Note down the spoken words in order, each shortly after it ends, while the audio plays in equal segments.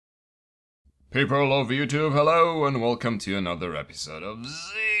People of YouTube, hello and welcome to another episode of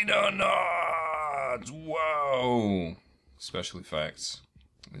XENONAUTS! Whoa! Special effects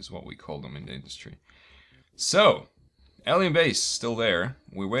is what we call them in the industry. So, Alien Base, still there.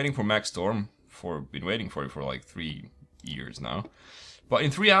 We're waiting for Max Storm. Been waiting for it for like 3 years now. But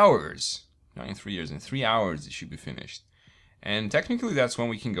in 3 hours, not in 3 years, in 3 hours it should be finished. And technically that's when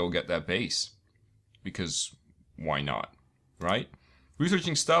we can go get that base. Because why not, right?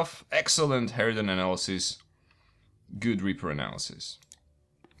 Researching stuff, excellent Harridan analysis, good Reaper analysis.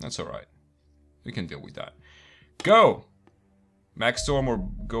 That's alright. We can deal with that. Go! Max Storm or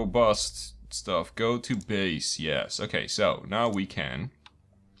go bust stuff. Go to base, yes. Okay, so now we can.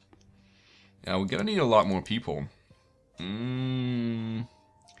 Now we're gonna need a lot more people.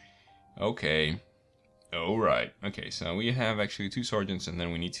 Okay. Alright. Okay, so we have actually 2 sergeants and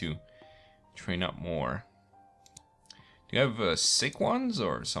then we need to train up more. Do you have sick ones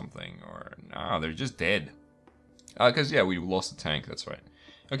or something? Or nah, they're just dead. Because yeah, we lost the tank, that's right.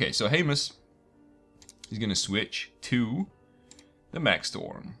 Okay, so Hamus is gonna switch to the Max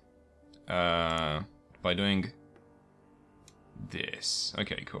Storm by doing this.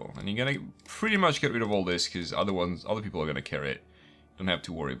 Okay, cool. And you're gonna pretty much get rid of all this because other people are gonna carry it. Don't have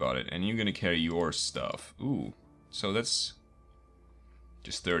to worry about it. And you're gonna carry your stuff. Ooh, so that's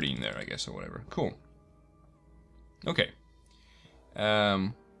just 30 in there, I guess, or whatever. Cool. Okay.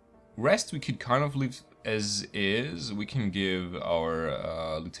 Rest we could kind of leave as is. We can give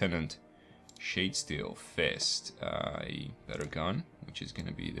our Lieutenant Shadesteel Fist a better gun, which is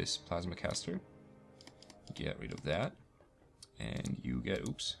gonna be this plasma caster. Get rid of that, and you get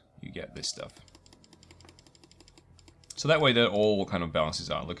this stuff. So that way that all kind of balances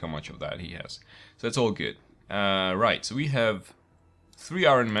out. Look how much of that he has. So that's all good. Right, so we have 3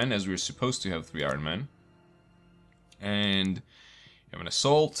 Iron Men, as we're supposed to have 3 Iron Men. And we have an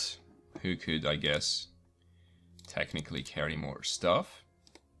Assault, who could, I guess, technically carry more stuff.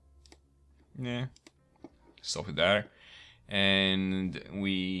 Yeah, stop it there. And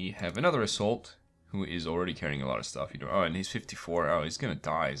we have another Assault, who is already carrying a lot of stuff. Oh, and he's 54. Oh, he's gonna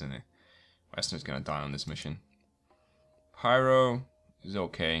die, isn't he? Westner's gonna die on this mission. Pyro is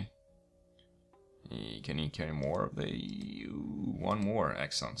okay. Can he carry more of the... one more,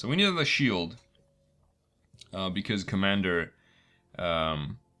 excellent. So we need the shield. Because Commander...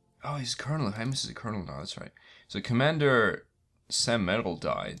 oh, he's Colonel. Hamus is a Colonel now, that's right. So Commander Sam Metal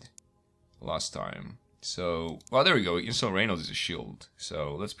died last time. So, well, there we go. Insult Reynolds is a shield.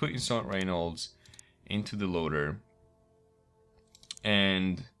 So let's put Insult Reynolds into the loader.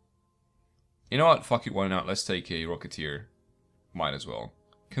 And... you know what? Fuck it, why not? Let's take a Rocketeer. Might as well.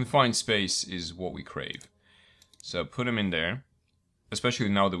 Confined space is what we crave. So put him in there. Especially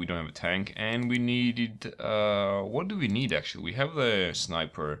now that we don't have a tank. And we needed... what do we need, actually? We have the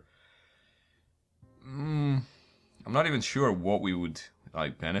sniper. I'm not even sure what we would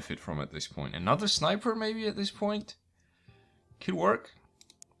like benefit from at this point. Another sniper, maybe, at this point? Could work.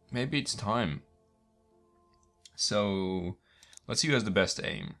 Maybe it's time. So... let's see who has the best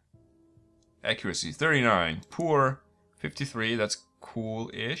aim. Accuracy, 39. Poor, 53. That's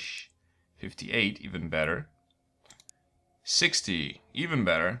cool-ish. 58, even better. 60, even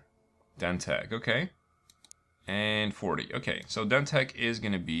better. Dantec, okay. And 40, okay. So Dantec is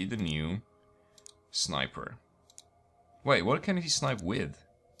gonna be the new sniper. Wait, what can he snipe with?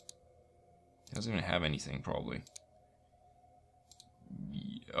 He doesn't even have anything, probably.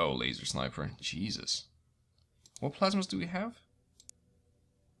 Oh, laser sniper. Jesus. What plasmas do we have?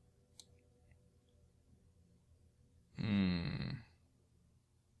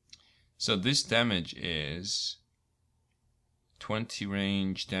 So this damage is 20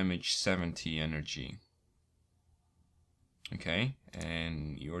 range, damage 70 energy. Okay,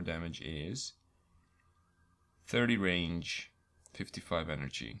 and your damage is 30 range, 55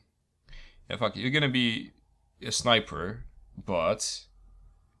 energy. Yeah, fuck it. You're gonna be a sniper, but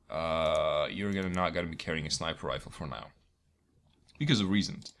you're not gonna be carrying a sniper rifle for now. Because of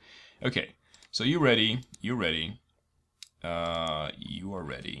reasons. Okay, so you're ready, you're ready. You are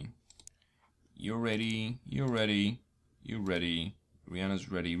ready. You're ready, you're ready, you're ready.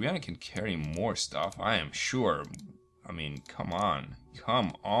 Rihanna's ready. Rihanna can carry more stuff, I am sure. I mean, come on.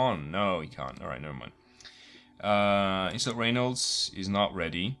 Come on. No, he can't. Alright, never mind. Insult Reynolds is not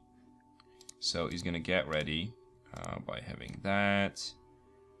ready. So he's gonna get ready by having that.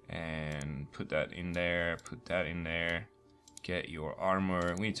 And put that in there. Put that in there. Get your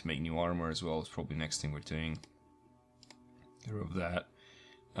armor. We need to make new armor as well. It's probably the next thing we're doing. Get rid of that.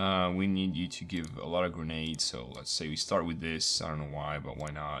 We need you to give a lot of grenades, so let's say we start with this. I don't know why, but why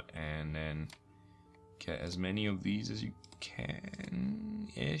not? And then Get as many of these as you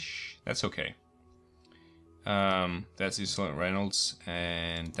can-ish. That's okay. That's Insolent Reynolds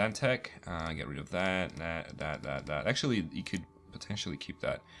and Dantec. Get rid of that. That. Actually, you could potentially keep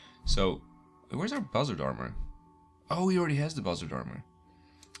that. So, where's our buzzard armor? Oh, he already has the buzzard armor.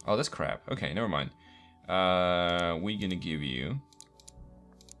 Oh, that's crap. Okay, never mind. We're gonna give you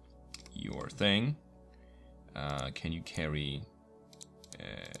your thing. Can you carry...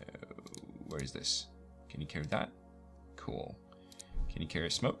 where is this? Can you carry that? Cool. Can you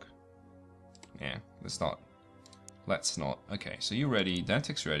carry smoke? Yeah, let's not. Let's not. Okay, so you're ready.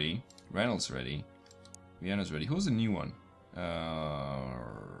 Dantec's ready. Reynolds ready. Vienna's ready. Who's the new one?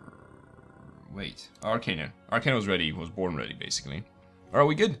 Wait. Arcana. Arcana was ready. Was born ready, basically. Are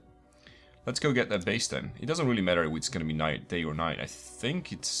we good? Let's go get that base then. It doesn't really matter if it's gonna be night, day or night. I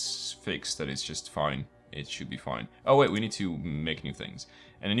think it's fixed that it's just fine. It should be fine. Oh wait, we need to make new things.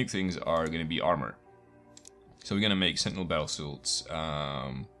 And the new things are gonna be armor. So we're gonna make Sentinel battle suits.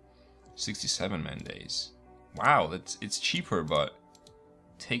 67 man days. Wow, it's cheaper, but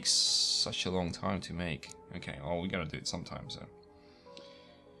takes such a long time to make. Okay, well we gotta do it sometime, so.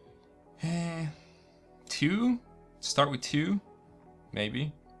 2? Start with 2?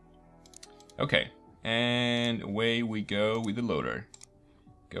 Maybe. Okay, and away we go with the loader.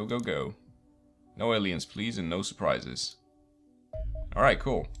 Go, go, go. No aliens, please, and no surprises. Alright,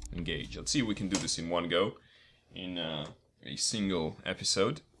 cool. Engage. Let's see if we can do this in one go. In a single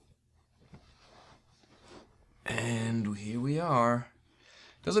episode. And here we are.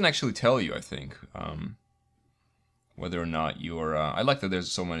 Doesn't actually tell you, I think, whether or not you're... I like that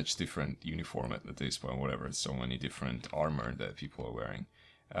there's so much different uniform at this point, whatever. So many different armor that people are wearing.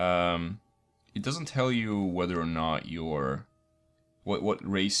 It doesn't tell you whether or not you're... What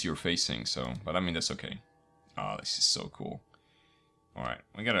race you're facing, so... But I mean, that's okay. Ah, this is so cool. Alright,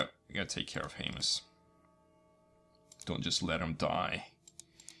 we gotta take care of Hamus. Don't just let him die.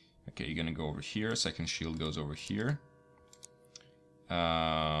 Okay, you're gonna go over here. Second shield goes over here.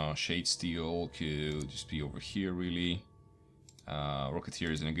 Shade Steel could just be over here, really. Rocketeer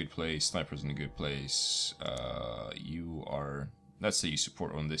is in a good place. Sniper's in a good place. You are... Let's say you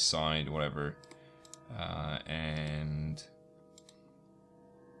support on this side, whatever. And...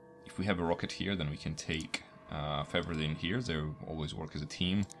 if we have a rocket here, then we can take Feverdin here. They always work as a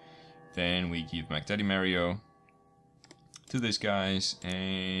team. Then we give MacDaddy Mario to these guys,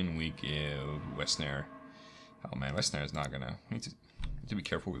 and we give Westner. Oh man, Westner is not gonna... We need to be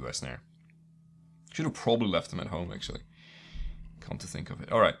careful with Westner. Should have probably left him at home, actually. Come to think of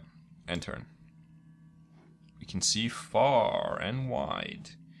it. Alright, end turn. We can see far and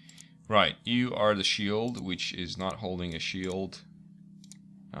wide. Right, you are the shield, which is not holding a shield.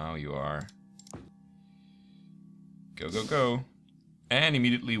 Oh, you are. Go, go, go. And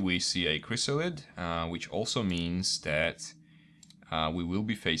immediately we see a chrysalid, which also means that we will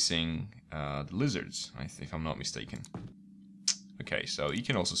be facing the lizards, if I'm not mistaken. Okay, so you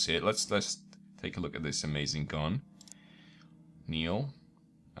can also see it. Let's take a look at this amazing gun. Neil,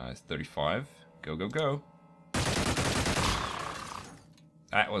 35. Go, go, go.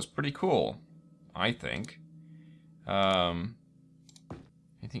 That was pretty cool, I think.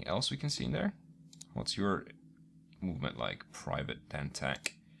 Anything else we can see in there? What's your movement like, Private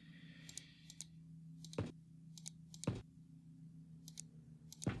Dantec?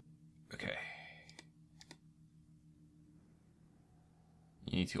 Okay.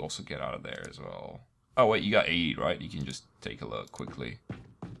 You need to also get out of there as well. Oh wait, you got 80, right? You can just take a look quickly.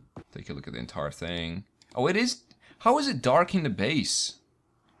 Take a look at the entire thing. Oh, it is... How is it dark in the base?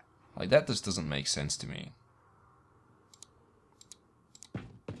 Like, that just doesn't make sense to me.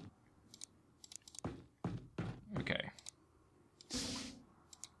 Okay.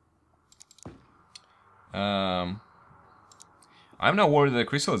 I'm not worried that the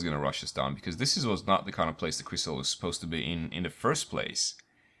Crystal is going to rush us down, because this was not the kind of place the Crystal was supposed to be in the first place.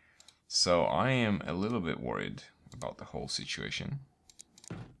 So I am a little bit worried about the whole situation.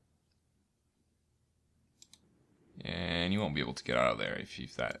 And you won't be able to get out of there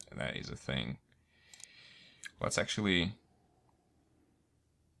if that is a thing. Let's actually...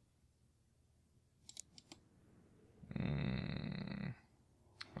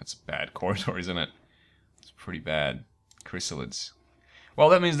 That's a bad corridor, isn't it? It's pretty bad. Chrysalids. Well,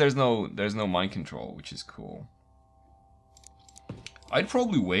 that means there's no mind control, which is cool. I'd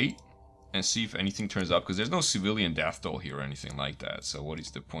probably wait and see if anything turns up, because there's no civilian death toll here or anything like that. So what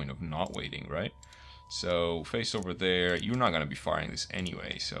is the point of not waiting, right? So face over there. You're not gonna be firing this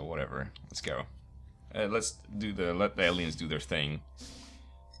anyway, so whatever. Let's go. Let the aliens do their thing.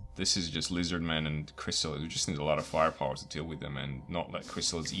 This is just lizardmen and crystals. We just need a lot of firepower to deal with them and not let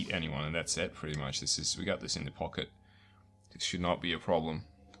crystals eat anyone, and that's it pretty much. We got this in the pocket. This should not be a problem.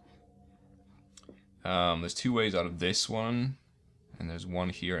 There's 2 ways out of this one, and there's one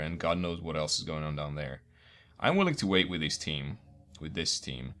here, and God knows what else is going on down there. I'm willing to wait with this team.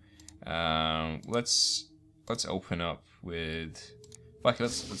 Let's open up with. Fuck,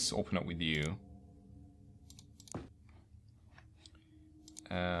 let's open up with you.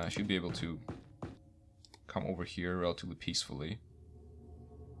 I should be able to come over here relatively peacefully.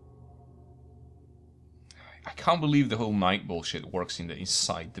 I can't believe the whole night bullshit works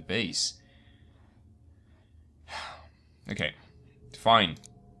inside the base. Okay, fine.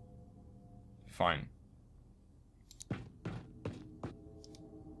 Fine.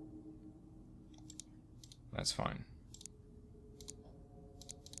 That's fine.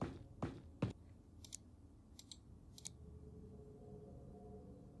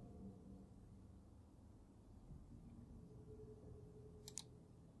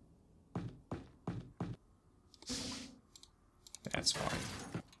 That's fine.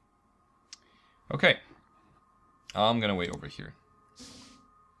 Okay. I'm gonna wait over here.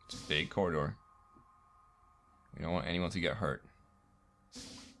 It's a big corridor. We don't want anyone to get hurt. I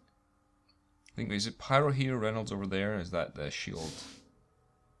think, is it Pyro here, Reynolds over there? Is that the shield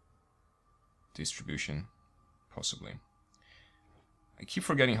distribution? Possibly. I keep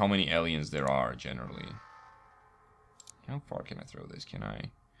forgetting how many aliens there are, generally. How far can I throw this? Can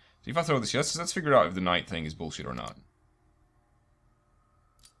I? So if I throw this, let's figure out if the night thing is bullshit or not.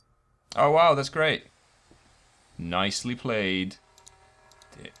 Oh wow, that's great. Nicely played.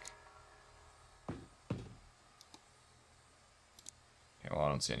 Dick. Okay, well I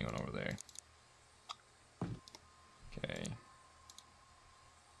don't see anyone over there. Okay.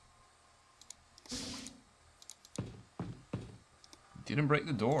 Didn't break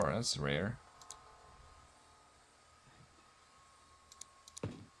the door, that's rare.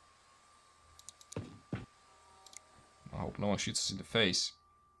 I hope no one shoots us in the face.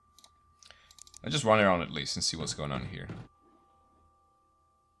 I'll just run around at least and see what's going on here.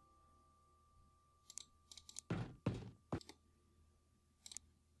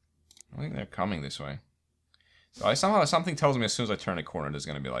 I think they're coming this way. So something tells me as soon as I turn a corner there's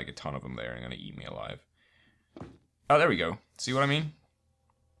going to be like a ton of them there and going to eat me alive. Oh, there we go. See what I mean?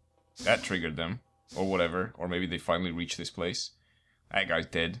 That triggered them. Or whatever. Or maybe they finally reached this place. That guy's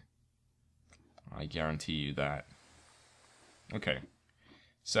dead. I guarantee you that. Okay.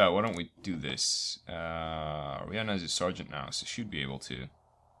 So, why don't we do this? Rihanna is a sergeant now, so should be able to.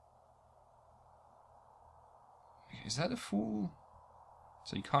 Is that a full?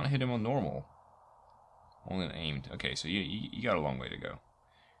 So you can't hit him on normal. Only on aimed. Okay, so you got a long way to go.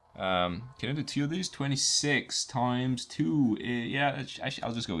 Can I do 2 of these? 26 times 2. Yeah,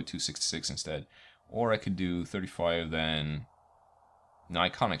 I'll just go with 266 instead. Or I could do 35 then. No, I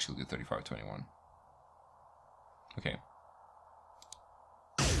can't actually do 35 21. Okay.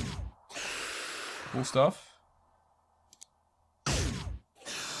 Cool stuff.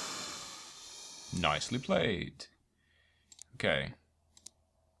 Nicely played. Okay.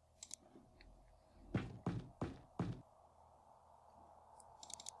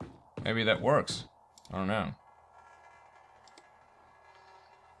 Maybe that works. I don't know.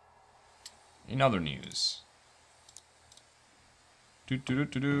 In other news.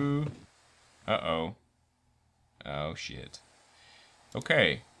 Uh-oh. Oh, shit.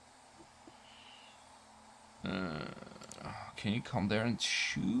 Okay. Can you come there and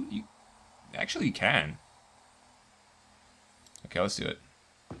shoot? You actually can. Okay, let's do it.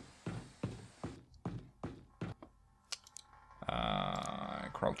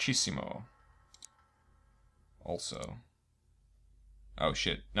 Crouchissimo. Also. Oh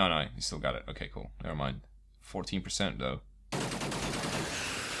shit. No, you still got it. Okay, cool. Never mind. 14% though.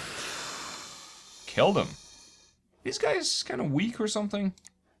 Killed him. This guy's kind of weak or something.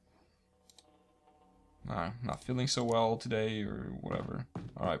 Not feeling so well today or whatever.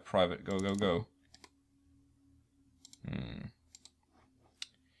 Alright, private. Go, go, go.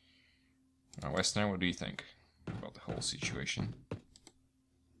 Now, Westerner, what do you think about the whole situation?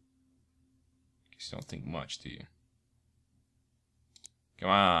 Guess you don't think much, do you? Come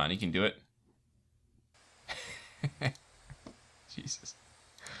on, you can do it. Jesus.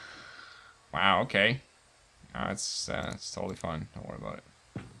 Wow, okay. It's totally fine. Don't worry about it.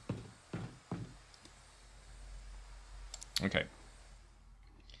 Okay.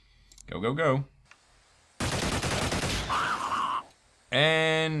 Go, go, go.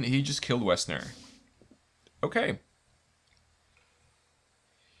 And he just killed Westerner. Okay.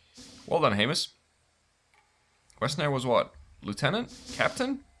 Well done, Hamus. Westerner was what? Lieutenant?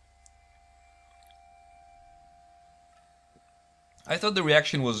 Captain? I thought the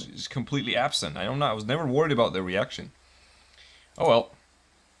reaction was completely absent. I don't know. I was never worried about the reaction. Oh well.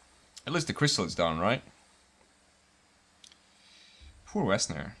 At least the crystal is down, right? Poor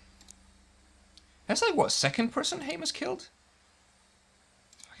Westner. That's like, what, second person Haim has killed?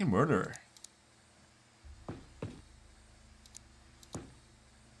 Fucking murderer.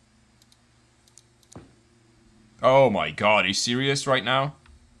 Oh my god, are you serious right now?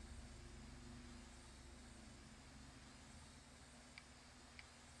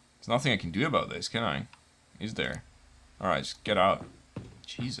 There's nothing I can do about this, can I? Is there? Alright, just get out.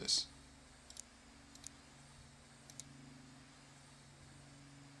 Jesus.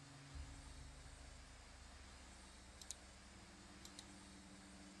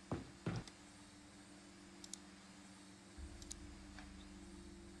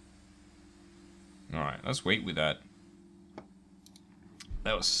 Alright, let's wait with that.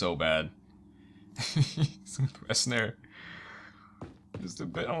 That was so bad. Westner. Just a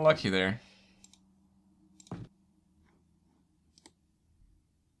bit unlucky there.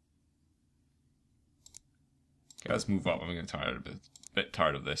 Okay, let's move up. I'm getting tired of it. A bit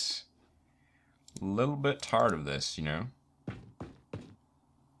tired of this. A little bit tired of this, you know.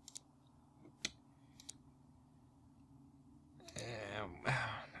 Are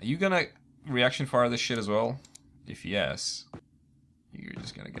you gonna reaction fire this shit as well? If yes, you're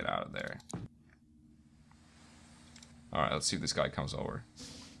just gonna get out of there. Alright, let's see if this guy comes over.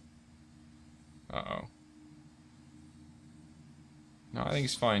 Uh-oh. No, I think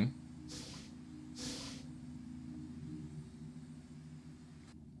he's fine.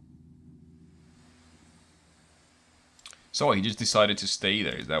 So he just decided to stay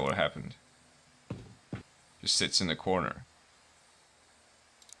there, is that what happened? Just sits in the corner.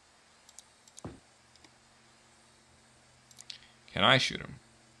 Can I shoot him?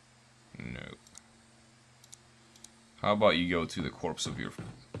 No. How about you go to the corpse of your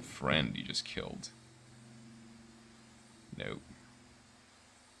friend you just killed? Nope.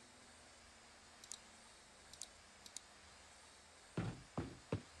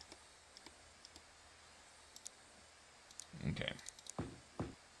 Okay.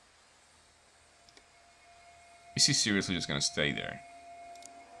 Is he seriously just gonna stay there?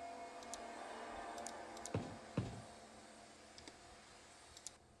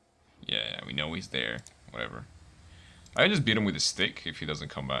 Yeah, we know he's there. Whatever. I can just beat him with a stick if he doesn't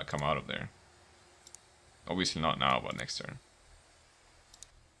come out of there. Obviously not now, but next turn.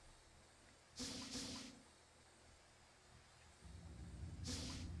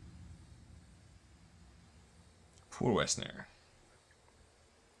 Poor Westner.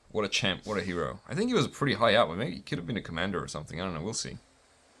 What a champ, what a hero. I think he was pretty high up, but maybe he could have been a commander or something. I don't know, we'll see.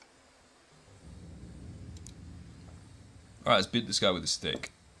 Alright, let's beat this guy with a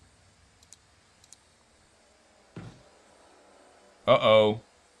stick. Uh-oh.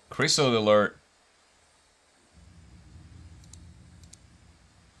 Crystal alert.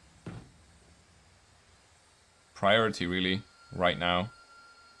 Priority, really, right now.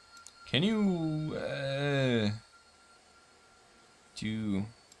 Can you, do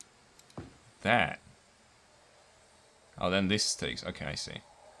that? Oh, then this takes... Okay, I see.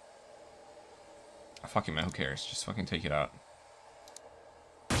 Oh, fuck it, man, who cares? Just fucking take it out.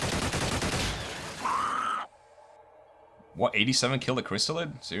 What, 87 killed a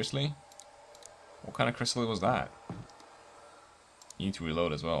chrysalid? Seriously? What kind of chrysalid was that? You need to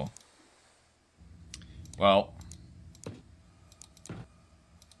reload as well. Well...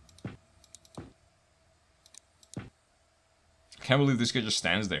 I can't believe this guy just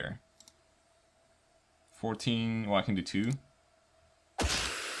stands there. 14... Well, I can do 2.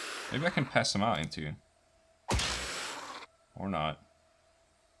 Maybe I can pass him out into. Or not.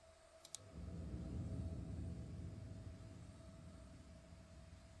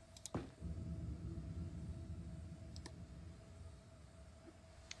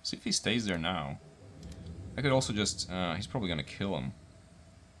 See if he stays there now. I could also just... he's probably gonna kill him.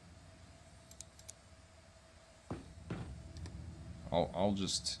 I'll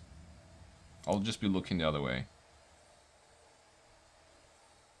just be looking the other way.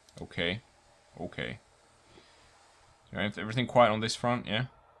 Okay. Okay. Alright, everything quiet on this front, yeah?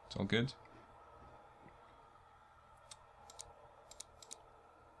 It's all good.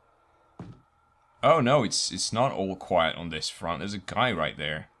 Oh no, it's not all quiet on this front. There's a guy right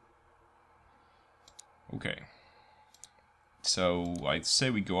there. Okay. So I'd say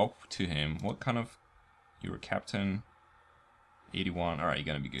we go up to him. What kind of... You're a captain. 81. Alright, you're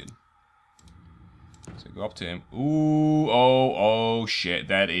gonna be good. So go up to him. Ooh, oh shit.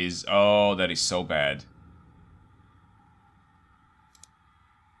 That is... Oh, that is so bad.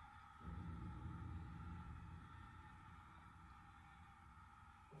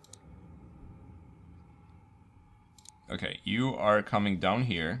 Okay, you are coming down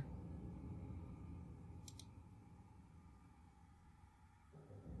here.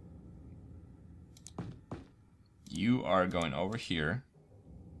 You are going over here.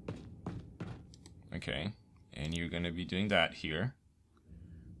 Okay, and you're gonna be doing that here.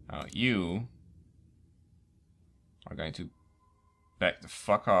 Now you are going to back the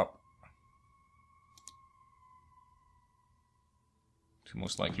fuck up to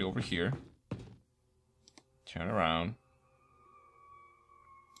most likely over here. Turn around.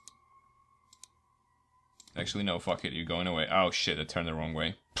 Actually, no, fuck it, you're going away. Oh shit, I turned the wrong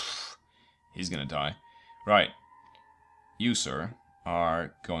way. Pfft, he's gonna die. Right. You, sir,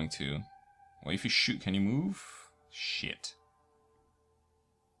 are going to... Well, if you shoot, can you move? Shit.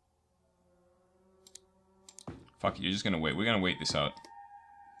 Fuck it, you're just gonna wait. We're gonna wait this out.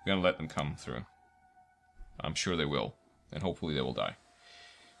 We're gonna let them come through. I'm sure they will. And hopefully they will die.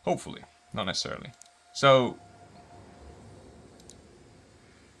 Hopefully. Not necessarily. So...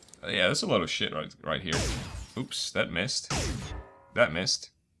 yeah, there's a lot of shit right here. Oops, that missed. That missed.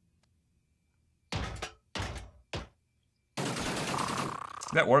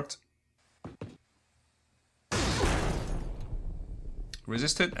 That worked.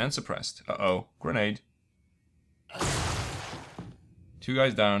 Resisted and suppressed. Uh-oh. Grenade. 2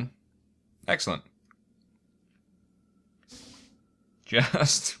 guys down. Excellent.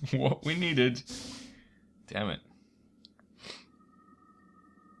 Just what we needed. Damn it.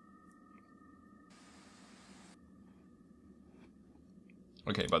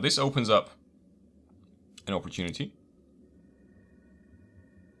 Okay, but this opens up an opportunity.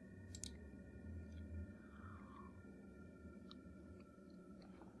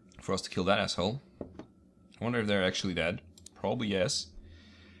 For us to kill that asshole. I wonder if they're actually dead. Probably yes.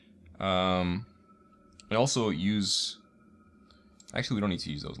 And also use... Actually, we don't need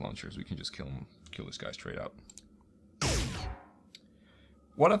to use those launchers. We can just kill this guy straight up.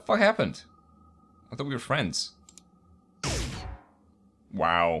 What the fuck happened? I thought we were friends.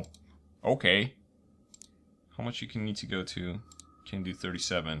 Wow. Okay. How much you can need to go to? Can do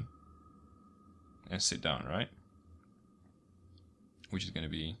 37. And sit down, right? Which is going to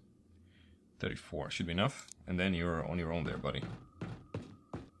be 34. Should be enough. And then you're on your own there, buddy.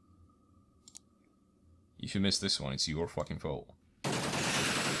 If you miss this one, it's your fucking fault.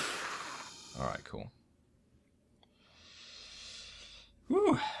 Alright, cool.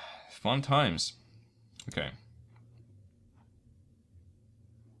 Whew. Fun times. Okay.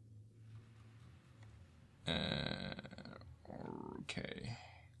 Okay.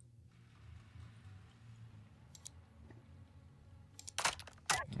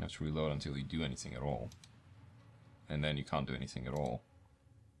 Let's reload until you do anything at all. And then you can't do anything at all.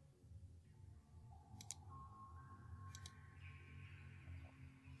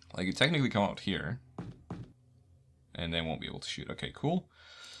 Like, you technically come out here. And then won't be able to shoot. Okay, cool.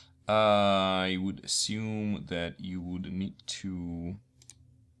 I would assume that you would need to...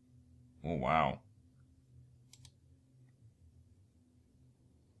 Oh, wow.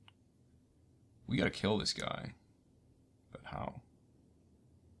 We gotta kill this guy. But how?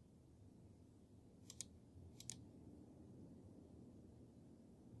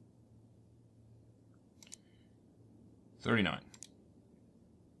 $39.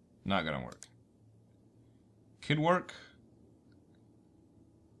 Not gonna work. Could work.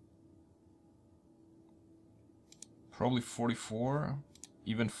 Probably 44.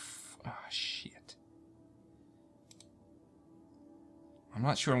 Even shit. I'm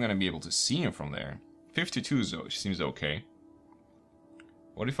not sure I'm gonna be able to see him from there. 52 seems okay.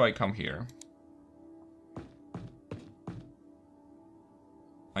 What if I come here?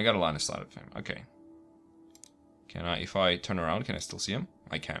 I got a line of sight of him. Okay. Can I, if I turn around, can I still see him?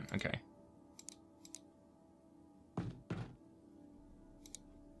 I can, okay.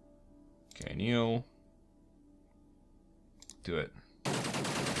 Okay, Neil. Do it.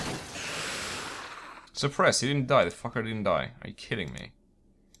 Suppress, he didn't die. The fucker didn't die. Are you kidding me?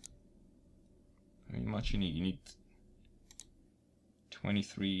 How much you need? You need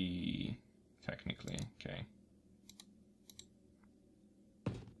 23, technically. Okay.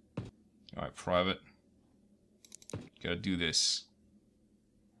 Alright, private. Gotta do this.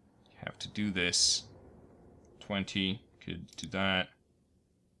 Have to do this. 20. Could do that.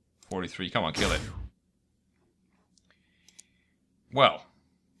 43. Come on, kill it. Well,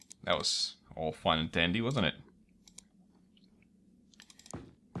 that was all fine and dandy, wasn't it? Why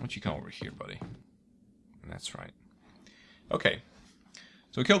don't you come over here, buddy? That's right. Okay.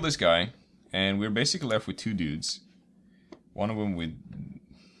 So we killed this guy, and we're basically left with 2 dudes. One of them with...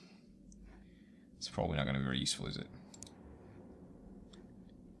 It's probably not going to be very useful, is it?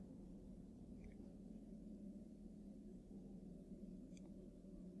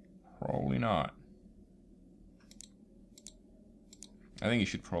 Probably not. I think you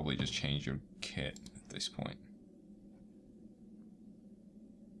should probably just change your kit at this point.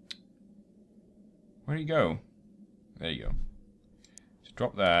 Where'd he go? There you go. Just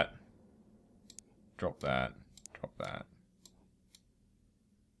drop that. Drop that. Drop that.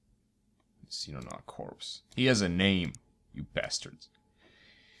 Xenonaut corpse. He has a name, you bastards.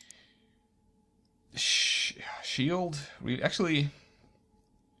 Shield? Actually,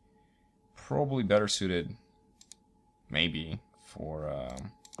 probably better suited, maybe, for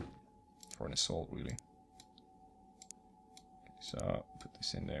an assault, really. So, put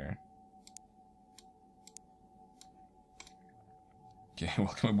this in there. Okay,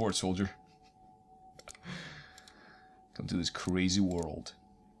 welcome aboard, soldier. Come to this crazy world.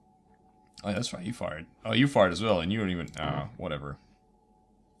 Oh, that's right, you fired. Oh, you fired as well, and you don't even... whatever.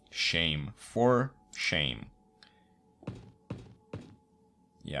 Shame. For shame.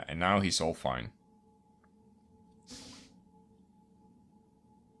 Yeah, and now he's all fine.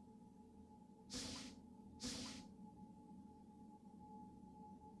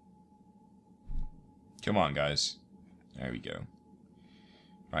 Come on, guys. There we go.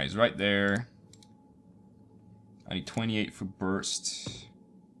 Alright, he's right there. I need 28 for burst.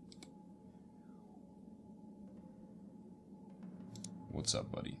 What's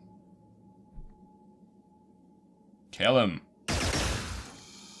up, buddy? Kill him!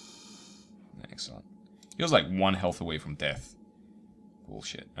 Excellent. He was like 1 health away from death.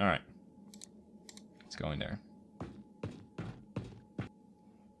 Bullshit. Alright. Let's go in there.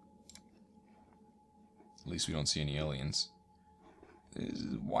 At least we don't see any aliens. There's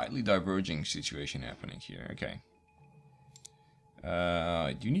a widely diverging situation happening here. Okay.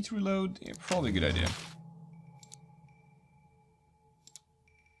 Do you need to reload? Yeah, probably a good idea.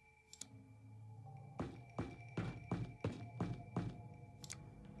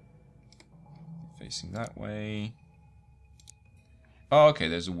 Facing that way. Oh, okay,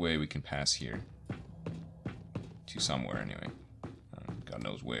 there's a way we can pass here. To somewhere, anyway. God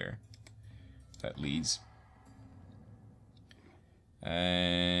knows where that leads.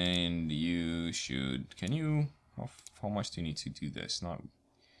 And you should... Can you... How much do you need to do this? Not...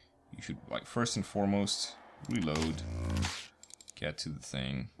 You should, like, first and foremost, reload. Get to the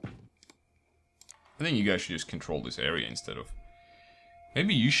thing. I think you guys should just control this area instead of...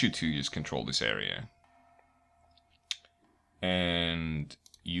 Maybe you should too just control this area. And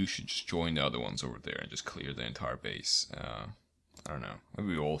you should just join the other ones over there and just clear the entire base. I don't know. Maybe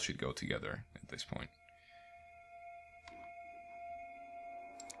we all should go together at this point.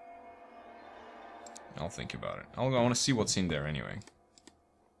 I'll think about it. I want to see what's in there anyway.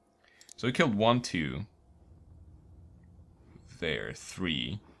 So we killed 1, 2. There,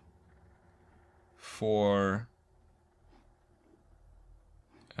 3. 4.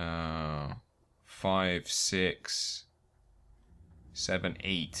 5, 6. 7,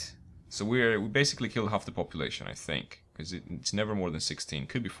 8. So we basically killed half the population, I think. Because it's never more than 16.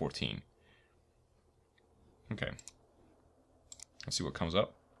 Could be 14. Okay. Let's see what comes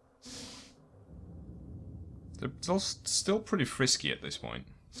up. They're still pretty frisky at this point.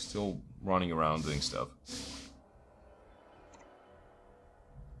 Still running around doing stuff.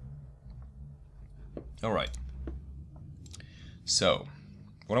 Alright. So,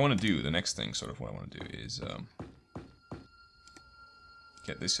 what I want to do, the next thing, sort of what I want to do is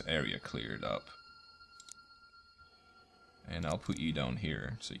get this area cleared up. And I'll put you down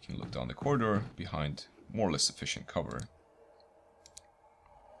here so you can look down the corridor behind more or less sufficient cover.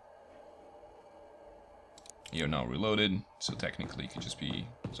 You're now reloaded, so technically you could just be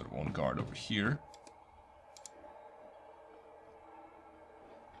sort of on guard over here.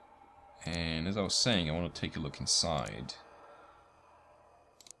 And as I was saying, I want to take a look inside.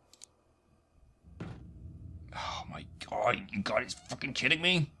 Oh my god, you guys fucking kidding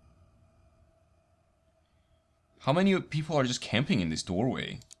me? How many people are just camping in this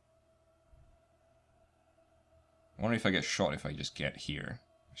doorway? I wonder if I get shot if I just get here.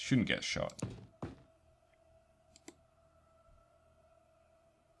 I shouldn't get shot.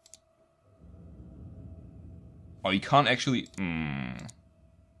 Oh, you can't actually...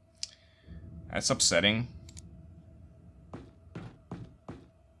 That's upsetting.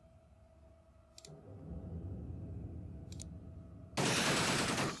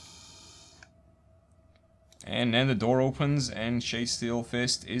 And then the door opens and Shade Steel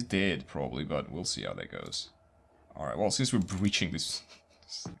Fist is dead, probably, but we'll see how that goes. Alright, well, since we're breaching this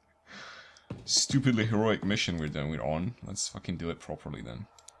stupidly heroic mission we're on, let's fucking do it properly then.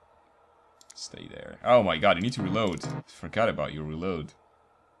 Stay there. Oh my god, you need to reload. Forgot about your reload.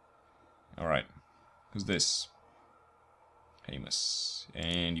 Alright. Who's this? Famous.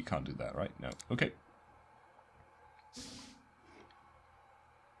 And you can't do that, right? No. Okay.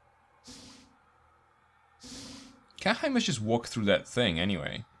 Can't Hamish just walk through that thing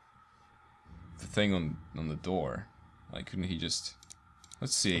anyway? The thing on the door. Like, couldn't he just...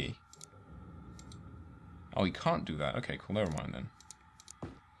 Let's see. Oh, he can't do that. Okay, cool. Never mind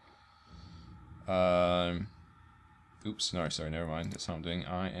then. Oops. No, sorry. Never mind. That's what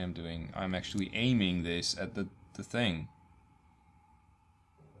I'm doing. I'm actually aiming this at the thing.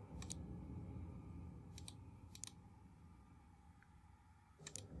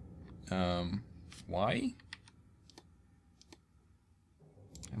 Why?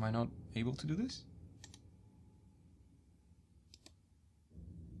 Am I not able to do this?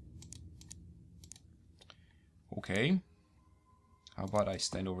 Okay. How about I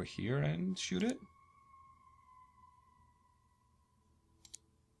stand over here and shoot it?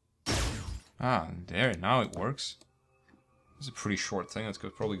 Ah, there, now it works. It's a pretty short thing. That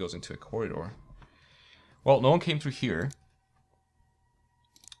probably goes into a corridor. Well, no one came through here.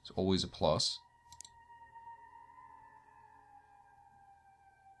 It's always a plus.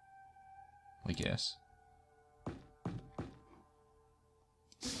 I guess.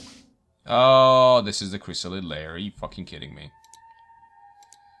 Oh, this is the chrysalid layer. Are you fucking kidding me?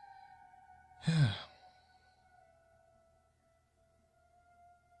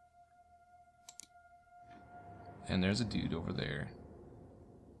 And there's a dude over there.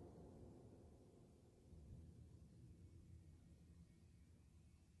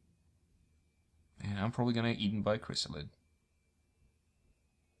 And I'm probably gonna get eaten by a chrysalid.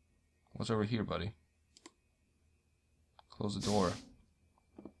 What's over here, buddy? Close the door.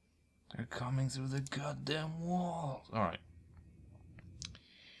 They're coming through the goddamn walls. Alright.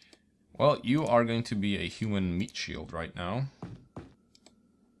 Well, you are going to be a human meat shield right now.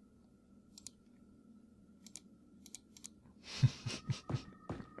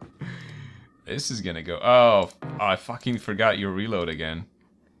 This is gonna go... Oh, I fucking forgot your reload again.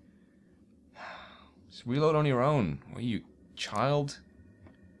 Just reload on your own. What are you, child?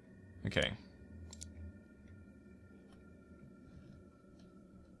 Okay.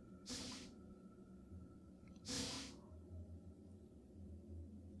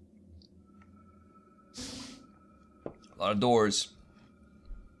 A lot of doors.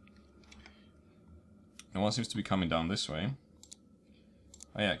 No one seems to be coming down this way.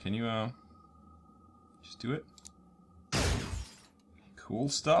 Oh yeah, can you just do it? Cool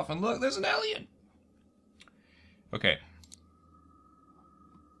stuff. And look, there's an alien. Okay.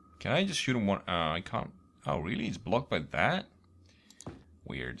 Can I just shoot him one? I can't. Oh, really? It's blocked by that?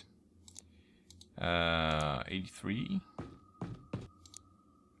 Weird. 83.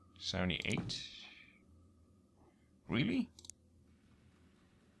 78. Really?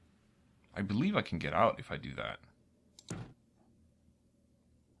 I believe I can get out if I do that.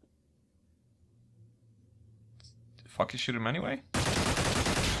 Fuck it, shoot him anyway?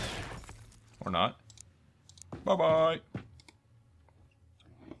 Or not? Bye-bye!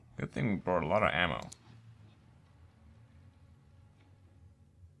 Good thing we brought a lot of ammo.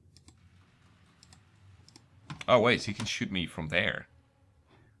 Oh wait, he can shoot me from there.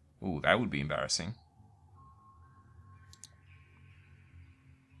 Ooh, that would be embarrassing.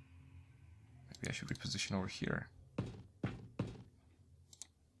 Maybe I should reposition over here.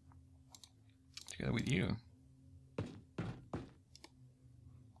 Together with you.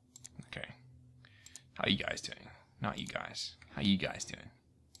 Okay. How you guys doing? Not you guys. How you guys doing?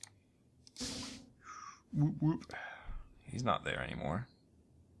 Whoop whoop. He's not there anymore.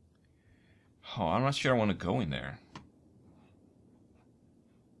 Oh, I'm not sure I want to go in there.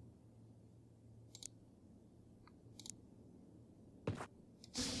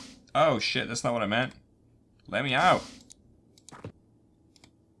 Oh shit, that's not what I meant. Let me out.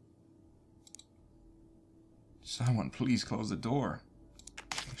 Someone please close the door.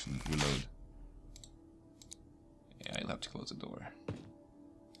 Actually, reload. Yeah, I'll have to close the door.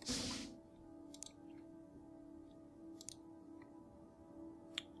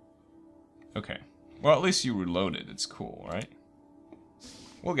 Okay. Well, at least you reloaded. It's cool, right?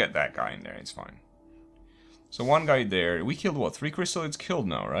 We'll get that guy in there. It's fine. So one guy there. We killed what? 3 chrysalids killed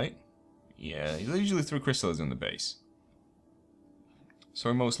now, right? Yeah, there's usually 3 chrysalids in the base. So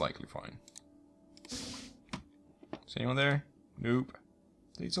we're most likely fine. Is anyone there? Nope.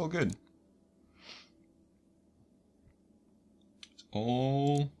 It's all good. It's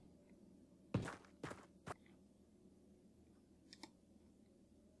all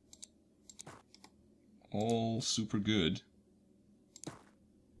super good.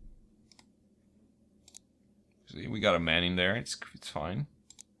 See, we got a man in there. It's fine.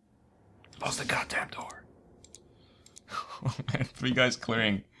 Close the goddamn door. Oh man, 3 guys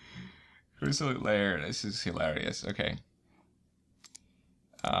clearing Crucial Lair. This is hilarious. Okay.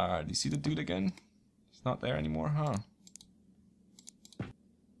 Do you see the dude again? He's not there anymore, huh?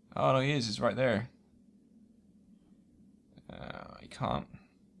 Oh no, he is. He's right there. He can't.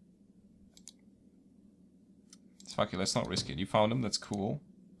 Fuck it, let's not risk it. You found him, that's cool.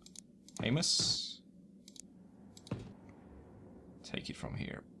 Amos? Take it from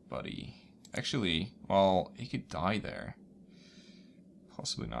here, buddy. Actually, well, he could die there.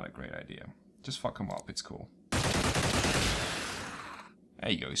 Possibly not a great idea. Just fuck him up, it's cool. There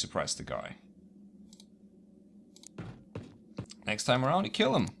you go, you suppressed the guy. Next time around, you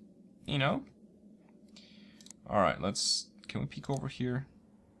kill him. You know? Alright, let's... Can we peek over here?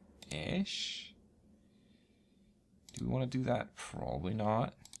 Ish? Do we want to do that? Probably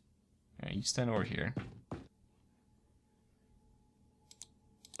not. Alright, you stand over here.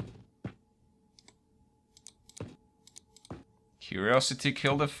 Curiosity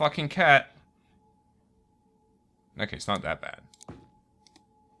killed the fucking cat. Okay, it's not that bad.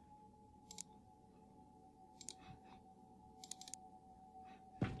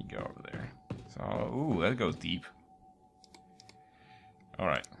 You go over there. So, ooh, that goes deep.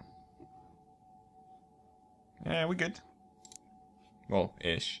 Alright. Yeah, we good. Well,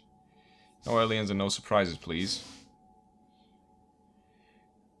 ish. No aliens and no surprises, please.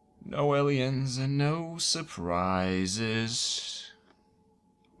 No aliens and no surprises.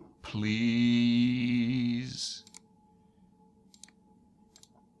 Please.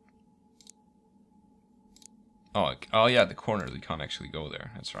 Oh yeah, the corner. We can't actually go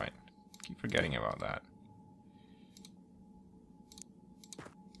there. That's right. Keep forgetting about that.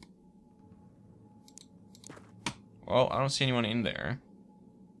 Well, I don't see anyone in there.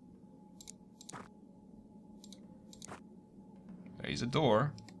 There's a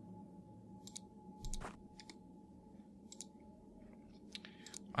door.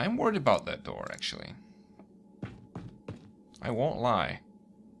 I'm worried about that door, actually. I won't lie.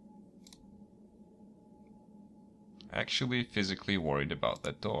 Actually, physically worried about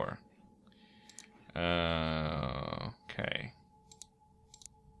that door. Okay.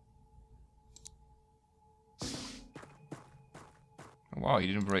 Wow, he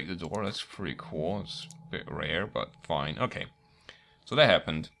didn't break the door. That's pretty cool. It's a bit rare, but fine. Okay. So that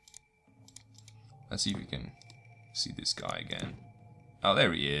happened. Let's see if we can see this guy again. Oh,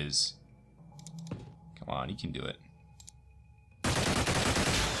 there he is. Come on, you can do it.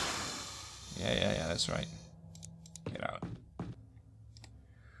 Yeah, that's right. Get out.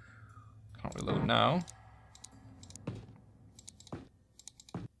 Can't reload now.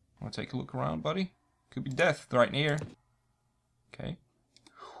 Wanna take a look around, buddy? Could be death right near. Okay.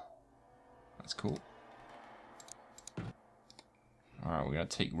 That's cool. Alright, we're gonna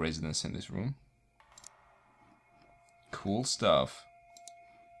take residence in this room. Cool stuff.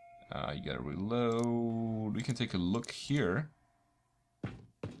 You gotta reload. We can take a look here.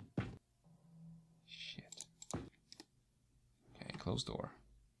 Shit. Okay, close door.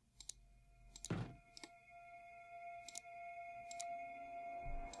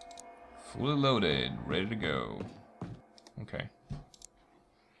 Fully loaded, ready to go. Okay.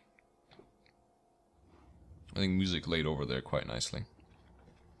 I think music laid over there quite nicely.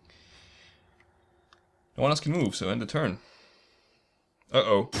 No one else can move, so end the turn.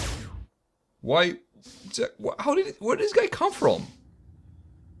 Uh-oh. Why? How did where did this guy come from?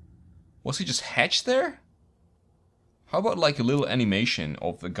 Was he just hatched there? How about like a little animation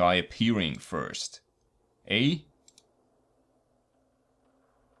of the guy appearing first? Eh?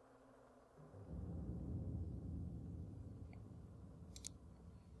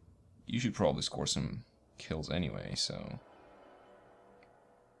 You should probably score some kills anyway, so...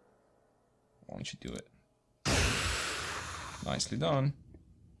 Why don't you do it? Nicely done.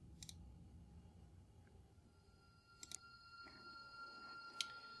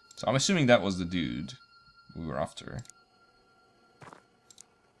 So I'm assuming that was the dude we were after.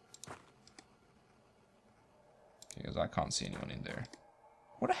 Because I can't see anyone in there.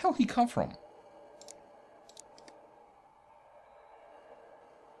 Where the hell he come from?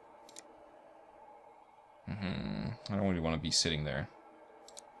 I don't really want to be sitting there.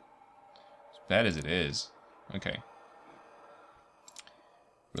 As bad as it is. Okay.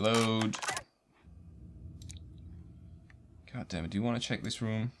 Reload. God damn it, do you want to check this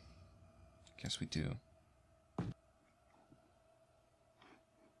room? Guess we do.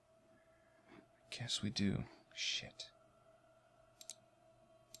 Guess we do. Shit.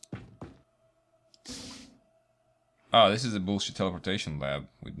 Oh, this is a bullshit teleportation lab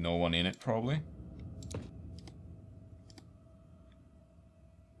with no one in it, probably.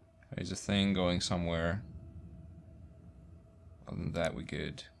 There's a thing going somewhere. Other than that, we're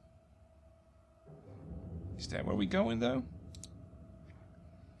good. Is that where we going, though?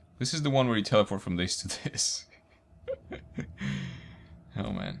 This is the one where you teleport from this to this.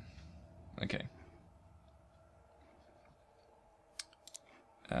 Oh, man. Okay.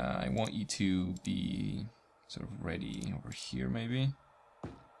 I want you to be sort of ready over here, maybe.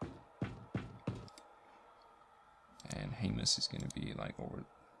 And Hamus is going to be like over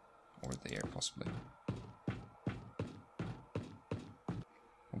there, possibly.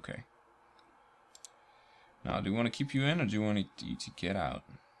 Okay. Now, do you want to keep you in, or do you want you to get out?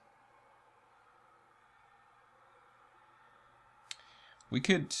 We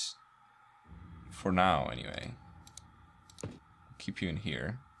could, for now anyway, keep you in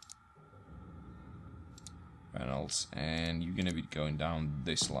here, Reynolds, and you're gonna be going down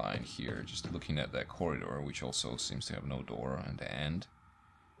this line here, just looking at that corridor, which also seems to have no door at the end.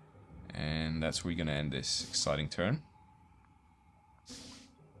 And that's where you're gonna end this exciting turn.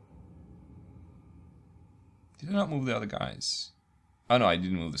 Did I not move the other guys? Oh no, I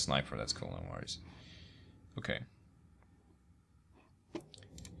didn't move the sniper, that's cool, no worries. Okay.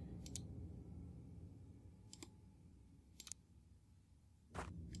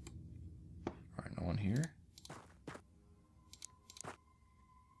 Alright, no one here.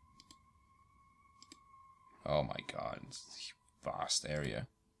 Oh my god, it's a vast area.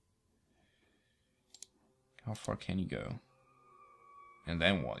 How far can you go? And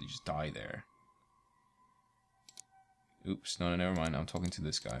then what? You just die there. Oops, no, never mind. I'm talking to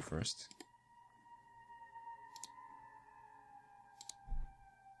this guy first.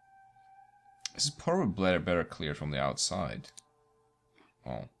 This is probably better cleared from the outside.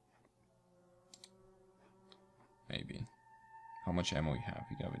 Oh. Maybe. How much ammo you have?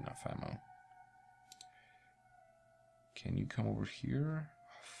 You got enough ammo. Can you come over here?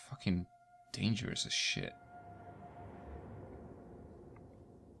 Fucking dangerous as shit.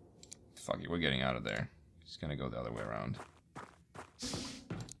 Fuck it, we're getting out of there. Just gonna go the other way around.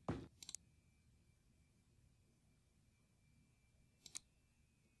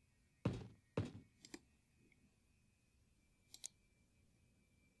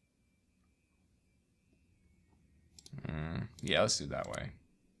 Yeah, let's do it that way.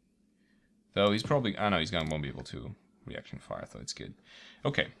 Though he's probably... I know he's gonna won't be able to reaction fire, so it's good.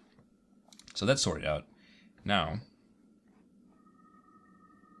 Okay. So that's sorted out. Now...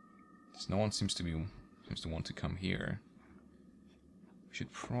 no one seems to want to come here. We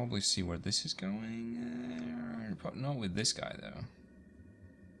should probably see where this is going. Not with this guy, though.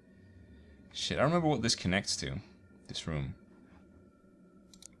 Shit, I don't remember what this connects to. This room.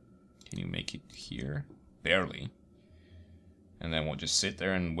 Can you make it here? Barely. And then we'll just sit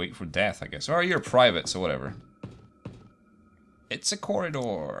there and wait for death, I guess. Or you're private, so whatever. It's a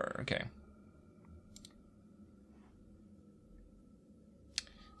corridor. Okay.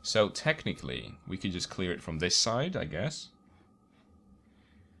 So technically, we could just clear it from this side, I guess.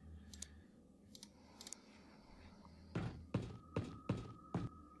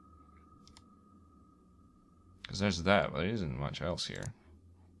 Because there's that, but there isn't much else here.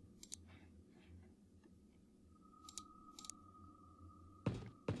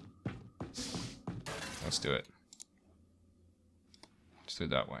 Let's do it. Let's do it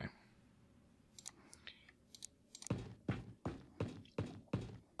that way.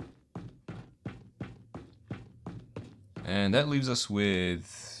 And that leaves us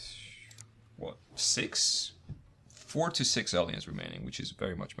with, what, 6? 4 to 6 aliens remaining, which is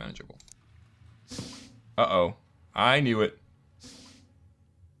very much manageable. Uh-oh. I knew it.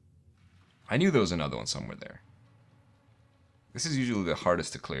 I knew there was another one somewhere there. This is usually the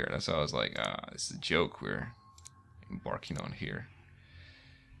hardest to clear. That's why I was like, this is a joke we're embarking on here.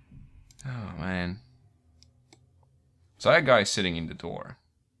 Oh, man. So that guy's sitting in the door.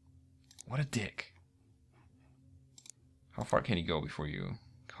 What a dick. How far can he go before you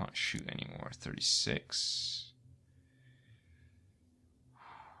can't shoot anymore? 36.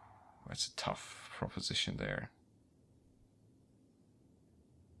 That's a tough proposition there.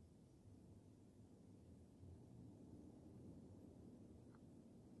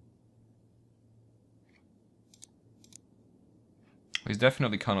 He's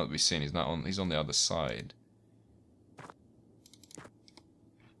definitely cannot be seen. He's not on. He's on the other side.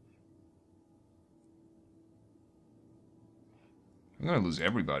 I'm gonna lose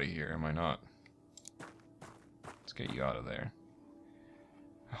everybody here, am I not? Let's get you out of there.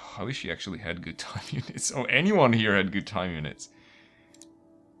 Oh, I wish you actually had good time units. Oh, anyone here had good time units.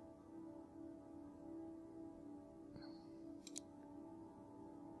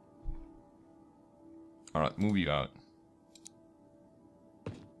 Alright, move you out.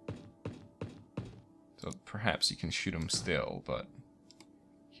 So perhaps maps, you can shoot him still, but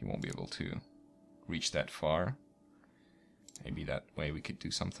he won't be able to reach that far. Maybe that way we could do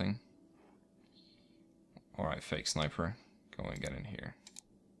something. Alright, fake sniper. Go and get in here.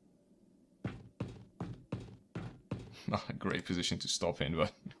 Not a great position to stop in,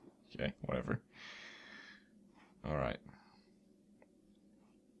 but okay, whatever. Alright.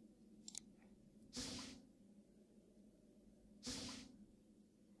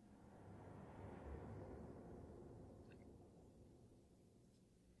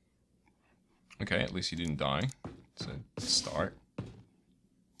 Okay, at least he didn't die. It's a start.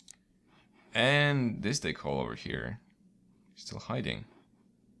 And this they call over here. Still hiding.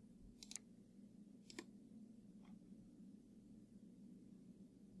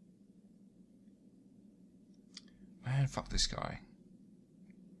 Man, fuck this guy.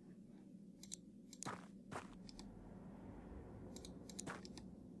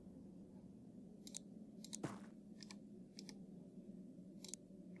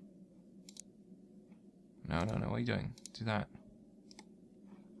 No, what are you doing? Do that.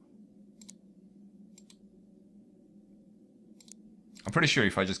 I'm pretty sure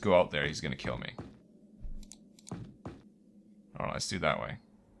if I just go out there, he's gonna kill me. Alright, let's do it that way.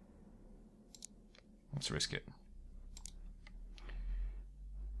 Let's risk it.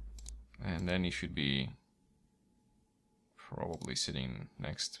 And then he should be probably sitting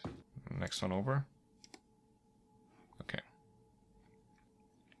next one over. Okay.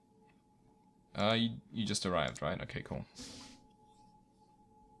 You just arrived, right? Okay, cool.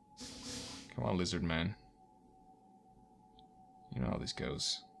 Come on, lizard man. You know how this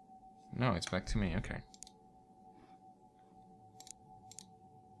goes. No, it's back to me. Okay.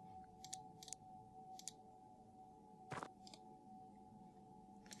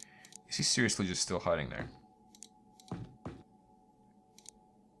 Is he seriously just still hiding there?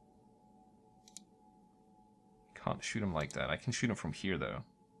 Can't shoot him like that. I can shoot him from here, though.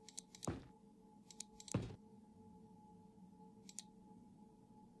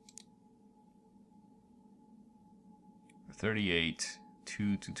 38,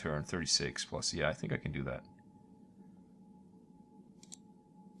 2 to turn, 36 plus. Yeah, I think I can do that.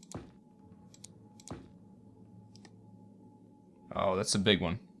 Oh, that's a big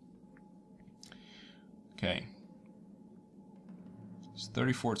one. Okay. It's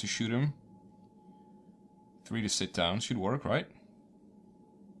 34 to shoot him. 3 to sit down. Should work, right?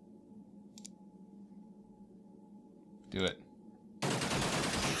 Do it.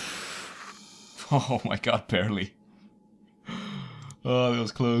 Oh my god, barely. Oh, that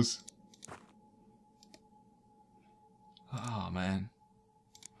was close. Oh, man.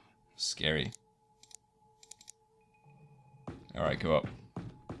 Scary. Alright, go up.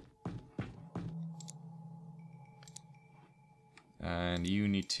 And you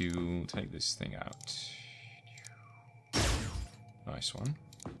need to take this thing out. Nice one.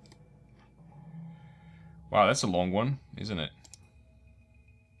 Wow, that's a long one, isn't it?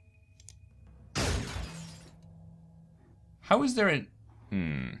 How is there a... Oh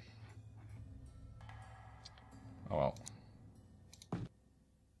well.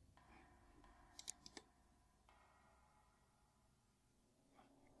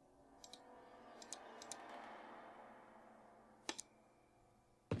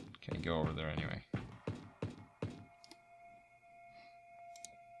 Can't go over there anyway.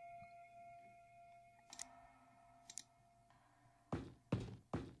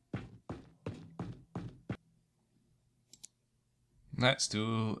 Let's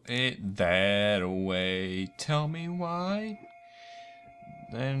do it that way. Tell me why.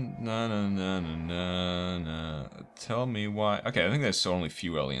 Then na. Tell me why. Okay, I think there's only a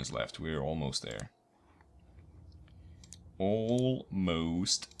few aliens left. We're almost there.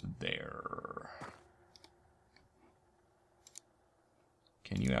 Almost there.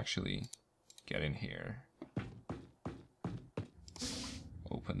 Can you actually get in here?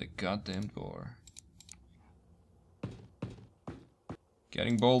 Open the goddamn door.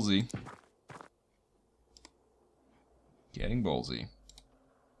 Getting ballsy. Getting ballsy.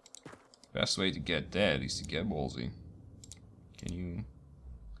 Best way to get dead is to get ballsy. Can you...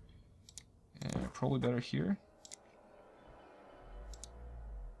 probably better here.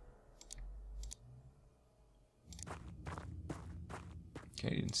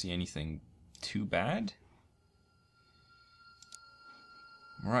 Okay, didn't see anything too bad.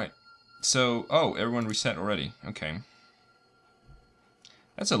 Right. So, oh, everyone reset already. Okay.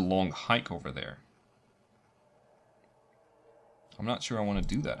 That's a long hike over there. I'm not sure I want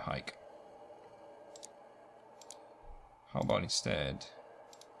to do that hike. How about instead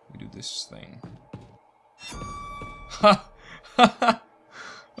we do this thing? Ha! Oh,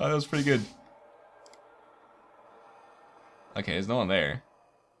 that was pretty good. Okay, there's no one there.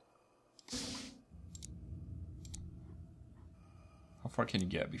 How far can you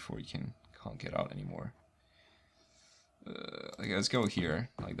get before you can't get out anymore? Okay, let's go here,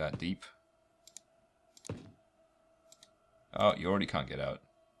 like that deep. Oh, you already can't get out.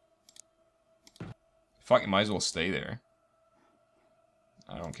 Fuck, you might as well stay there.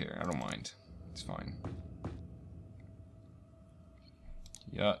 I don't care, I don't mind. It's fine.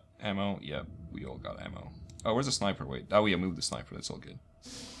 Yeah, ammo. Yep, we all got ammo. Oh, where's the sniper? Wait. Oh, yeah, moved the sniper. That's all good.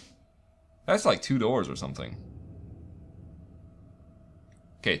 That's like 2 doors or something.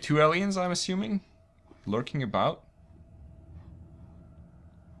 Okay, 2 aliens, I'm assuming? Lurking about?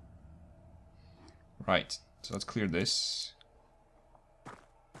 Right. So let's clear this.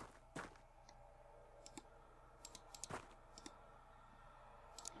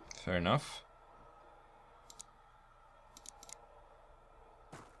 Fair enough.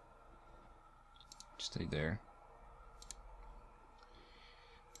 Stay there.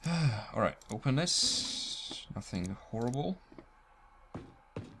 Alright, open this. Nothing horrible.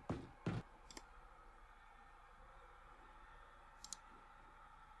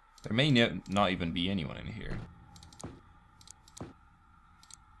 There may not even be anyone in here.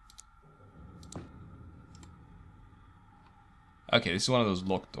 Okay, this is one of those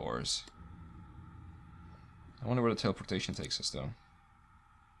locked doors. I wonder where the teleportation takes us, though.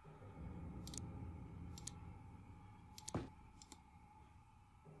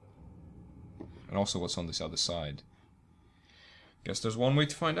 And also what's on this other side. Guess there's one way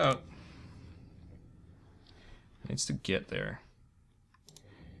to find out. Needs to get there.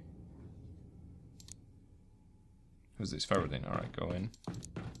 Who's this? Faraday. Alright, go in.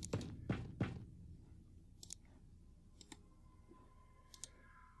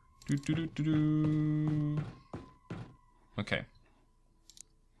 Okay.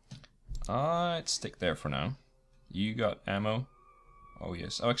 Let's stick there for now. You got ammo? Oh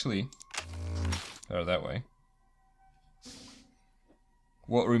yes. Oh, actually, better that way.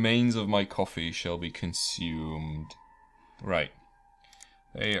 What remains of my coffee shall be consumed. Right.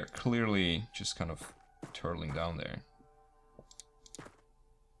 They are clearly just kind of turtling down there.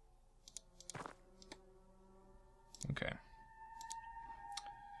 Okay.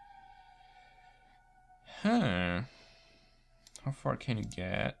 Huh. How far can you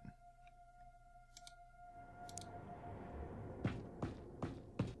get?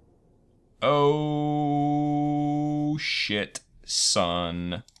 Oh shit,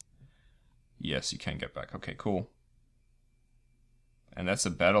 son. Yes, you can get back. Okay, cool. And that's a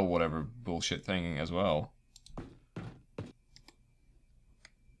battle whatever bullshit thing as well.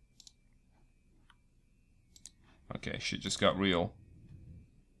 Okay, shit just got real.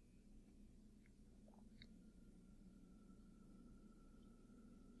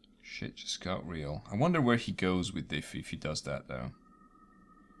 Shit just got real. I wonder where he goes with if he does that though.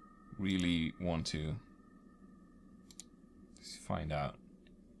 Really want to find out.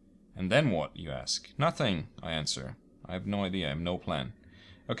 And then what, you ask? Nothing, I answer. I have no idea, I have no plan.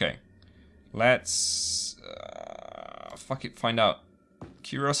 Okay, let's fuck it, find out.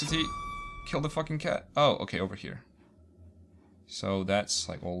 Curiosity, kill the fucking cat. Oh, okay, over here. So that's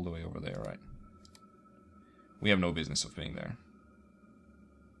like all the way over there, right? We have no business of being there.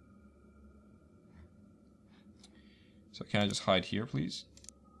 So can I just hide here, please?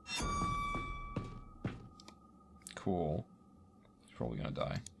 Cool. He's probably gonna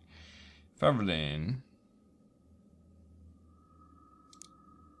die. Feverdin.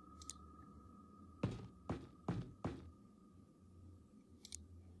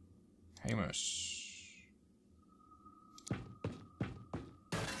 Hamus.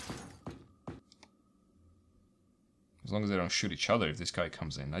 As long as they don't shoot each other if this guy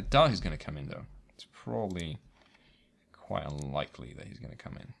comes in. I doubt he's gonna come in though. It's probably quite unlikely that he's gonna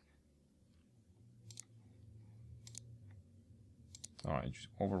come in. Alright, just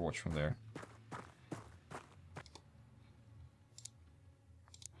overwatch from there.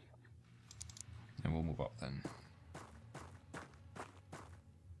 And we'll move up then.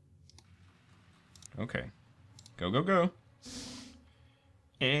 Okay. Go, go, go.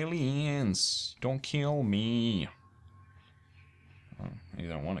 Aliens, don't kill me. Oh, you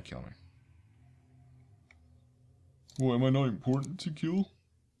don't want to kill me. Well, am I not important to kill?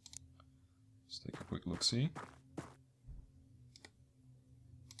 Let's take a quick look-see.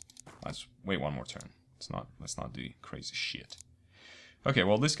 Let's wait one more turn. Let's not do crazy shit. Okay,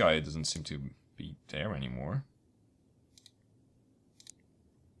 well this guy doesn't seem to be there anymore.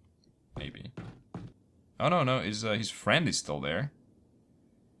 Maybe. Oh no, his friend is still there.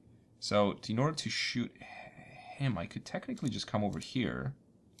 So in order to shoot him, I could technically just come over here.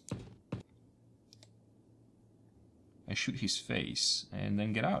 and shoot his face, and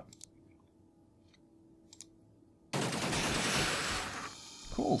then get out.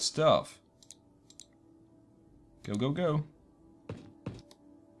 Cool stuff. Go, go, go.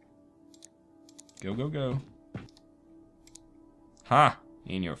 Go, go, go. Ha!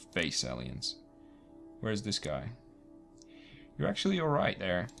 In your face, aliens. Where's this guy? You're actually alright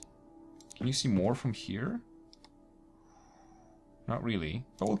there. Can you see more from here? Not really,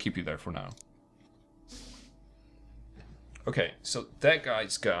 but we'll keep you there for now. Okay, so that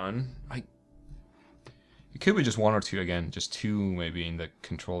guy's gone. It could be just one or two again, just two maybe in the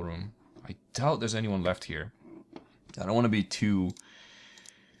control room. I doubt there's anyone left here. I don't want to be too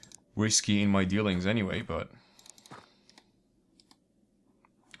risky in my dealings anyway, but...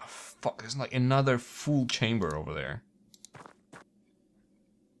 Oh, fuck, there's like another full chamber over there.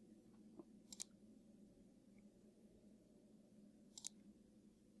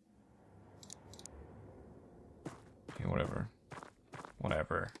 Okay, whatever.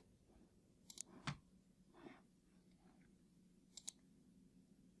 Whatever.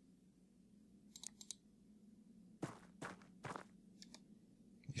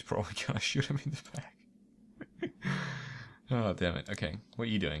 He's probably gonna shoot him in the back. Oh, damn it. Okay, what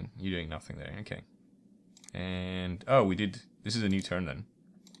are you doing? You're doing nothing there. Okay. And... oh, we did... this is a new turn then.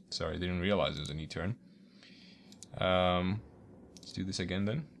 Sorry, I didn't realize it was a new turn. Let's do this again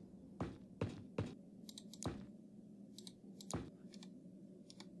then.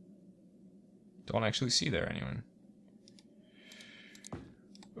 Don't actually see there anyone.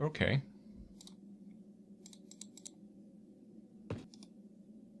 Okay.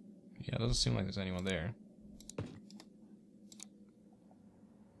 Yeah, it doesn't seem like there's anyone there.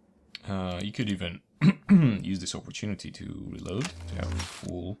 You could even use this opportunity to reload, to have a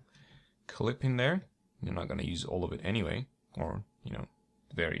full clip in there. You're not going to use all of it anyway, or, you know,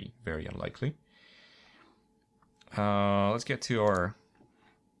 very, very unlikely. Let's get to our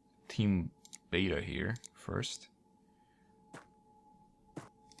team beta here first.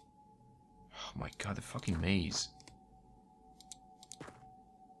 Oh my god, the fucking maze.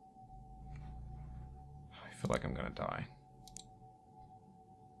 I feel like I'm gonna die.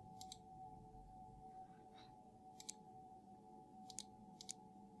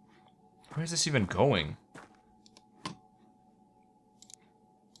 Where is this even going?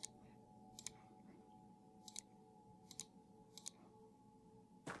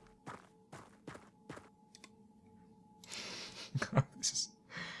 This is...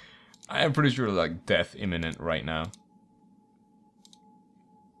 I am pretty sure like death imminent right now.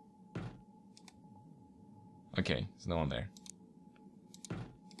 Okay, there's no one there.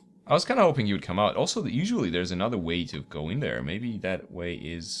 I was kind of hoping you would come out. Also, usually there's another way to go in there. Maybe that way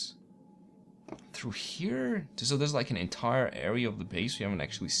is through here? So there's like an entire area of the base we haven't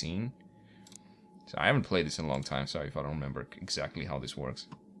actually seen. So I haven't played this in a long time. Sorry if I don't remember exactly how this works.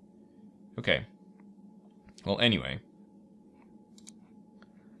 Okay. Well, anyway.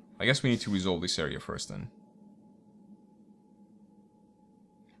 I guess we need to resolve this area first then.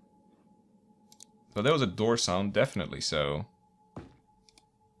 So there was a door sound, definitely so.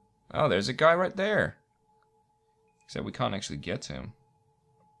 Oh, there's a guy right there. Except we can't actually get to him.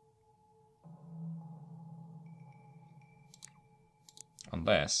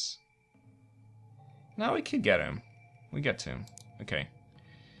 Unless... now we could get him. We get to him. Okay.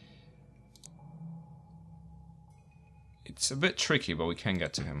 It's a bit tricky, but we can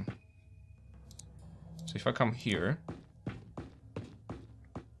get to him. So if I come here...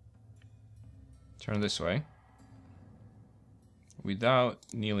 turn this way. Without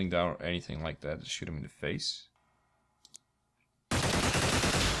kneeling down or anything like that, just shoot him in the face.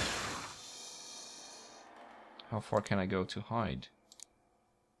 How far can I go to hide?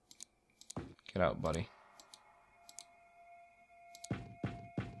 Get out, buddy.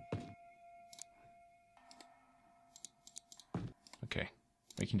 Okay,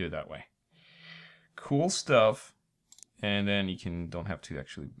 we can do it that way. Cool stuff. And then you don't have to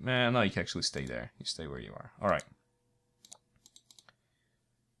actually... man, no, you can actually stay there. You stay where you are. Alright.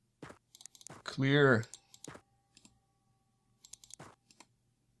 Clear.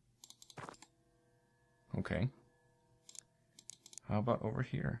 Okay. How about over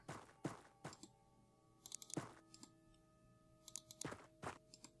here?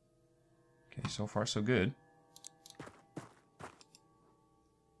 Okay, so far so good.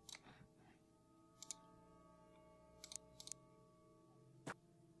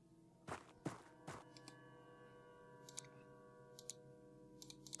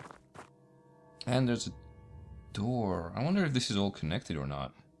 And there's a door. I wonder if this is all connected or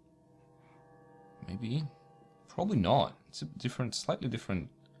not. Maybe. Probably not. It's a different, slightly different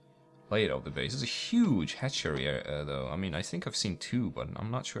layout of the base. It's a huge hatchery, though. I mean, I think I've seen 2, but I'm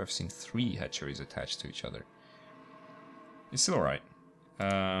not sure I've seen 3 hatcheries attached to each other. It's still alright.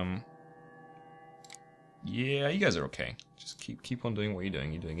 Yeah, you guys are okay. Just keep on doing what you're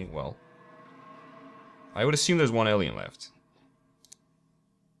doing. You're doing it well. I would assume there's 1 alien left.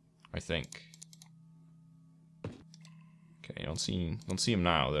 I think. Okay, don't see him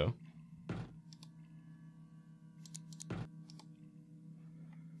now though.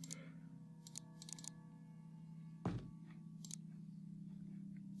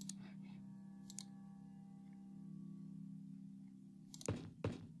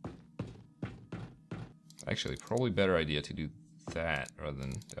 Actually, probably better idea to do that rather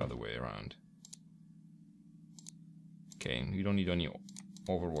than the other way around. Okay, you don't need any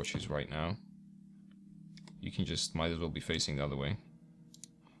overwatches right now. You can just, might as well be facing the other way.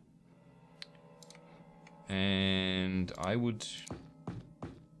 And I would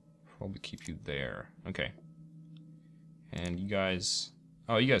probably keep you there. Okay. And you guys,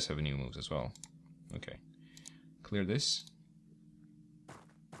 oh, you guys have new moves as well. Okay. Clear this.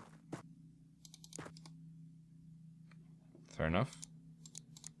 Fair enough.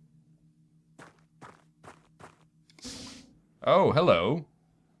 Oh, hello.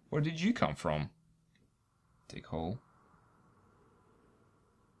 Where did you come from? Dig hole.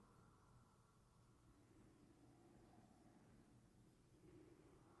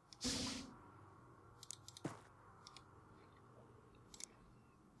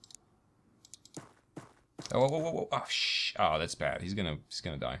 Oh, whoa, whoa, whoa, whoa. Oh, oh, that's bad. He's gonna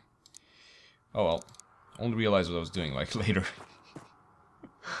die. Oh well. Only realized what I was doing, like, later.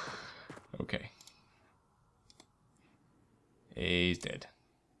 Okay. He's dead.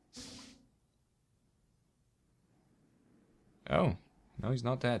 Oh, no, he's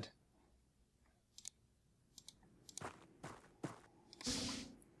not dead.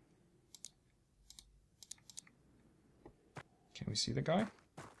 Can we see the guy?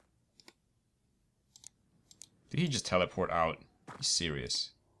 Did he just teleport out? He's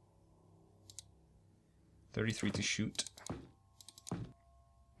serious. 33 to shoot.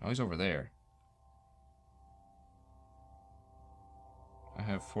 Oh, he's over there. I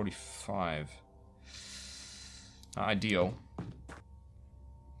have 45. Not ideal.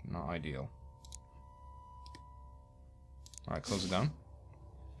 Not ideal. Alright, close it down.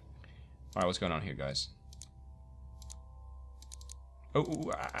 Alright, what's going on here, guys? Oh,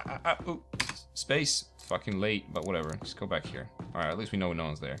 oh, space. Fucking late, but whatever. Just go back here. Alright, at least we know no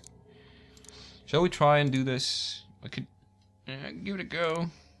one's there. Shall we try and do this? I could give it a go.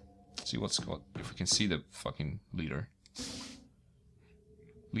 See if we can see the fucking leader.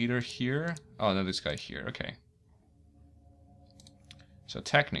 Leader here. Oh, no, this guy here. Okay. So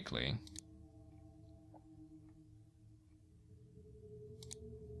technically,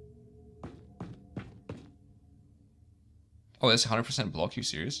 oh, that's 100% block. You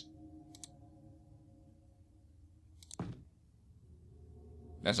serious?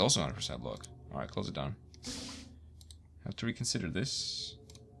 That's also 100% block. Alright, close it down. Have to reconsider this.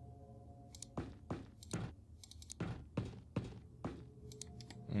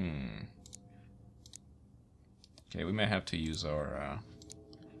 Okay, we may have to use our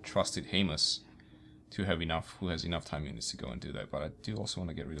trusted Hamus who has enough time units to go and do that. But I do also want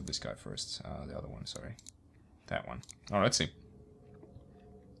to get rid of this guy first. The other one, sorry. That one. Alright, let's see.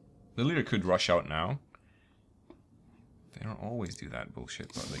 The leader could rush out now. They don't always do that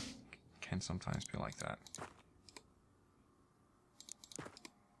bullshit, but they can sometimes be like that.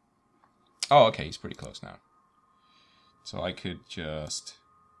 Oh, okay, he's pretty close now. So I could just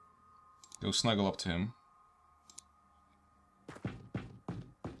go snuggle up to him.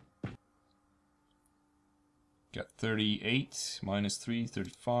 Got 38, minus 3,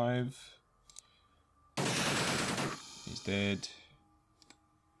 35. He's dead.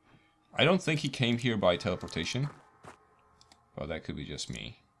 I don't think he came here by teleportation. But that could be just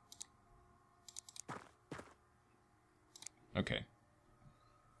me. Okay.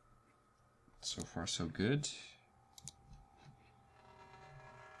 So far, so good.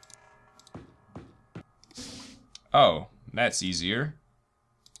 Oh, that's easier.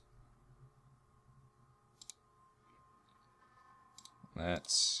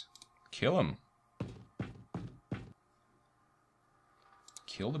 Let's kill him.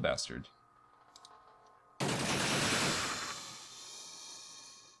 Kill the bastard.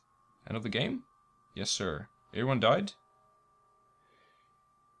 End of the game? Yes, sir. Everyone died?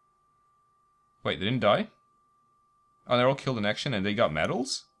 Wait, they didn't die? Oh, they're all killed in action and they got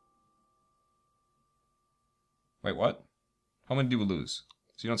medals? Wait, what? How many did we lose?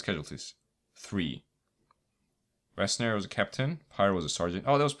 Xenonauts casualties. 3. Vesner was a captain. Pyro was a sergeant.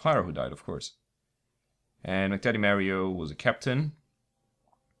 Oh, that was Pyro who died, of course. And McDaddy Mario was a captain.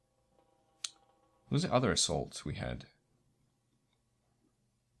 What was the other assaults we had?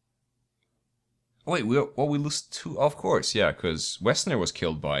 Oh wait, we lost 2. Oh, of course, yeah, because Westner was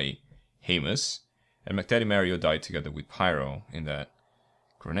killed by Hamus, and McDaddy Mario died together with Pyro in that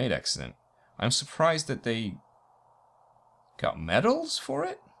grenade accident. I'm surprised that they got medals for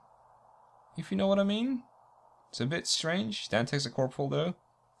it, if you know what I mean. It's a bit strange. Dantek's a corporal though.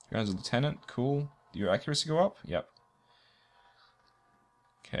 You're a lieutenant, cool. Did your accuracy go up? Yep.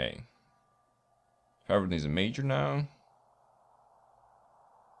 Okay. Everything is a major now.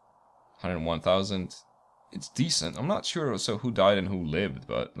 101,000. It's decent. I'm not sure also who died and who lived,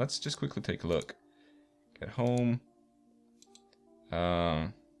 but let's just quickly take a look. Get home.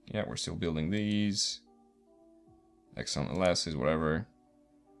 Yeah, we're still building these. Excellent LSs, whatever.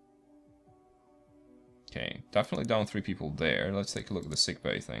 Okay, definitely down 3 people there. Let's take a look at the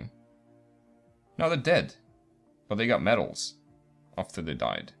sickbay thing. No, they're dead. But they got medals after they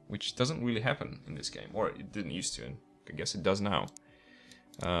died, which doesn't really happen in this game. Or it didn't used to, and I guess it does now.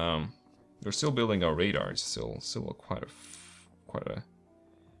 We're still building our radars. Still quite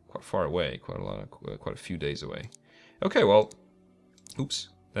far away. Quite a few days away. Okay, well, oops.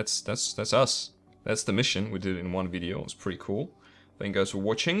 That's us. That's the mission. We did it in one video. It was pretty cool. Thank you guys for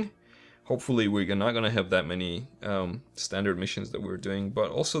watching. Hopefully we're not gonna have that many standard missions that we're doing, but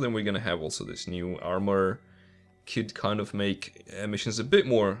also then we're gonna have also this new armor kit kind of make missions a bit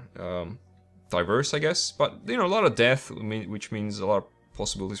more diverse, I guess. But you know, a lot of death, which means a lot of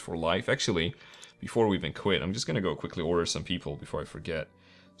possibilities for life. Actually, before we even quit, I'm just gonna go quickly order some people before I forget.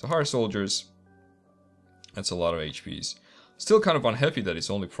 So hire soldiers. That's a lot of HPs. Still kind of unhappy that it's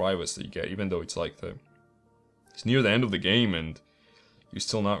only privates that you get, even though it's like it's near the end of the game and you're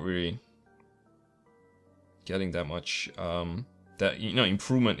still not really getting that much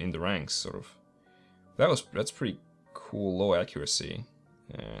improvement in the ranks, sort of. That's pretty cool. Low accuracy.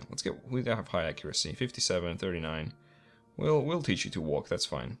 We have high accuracy. 57, 39. We'll teach you to walk. That's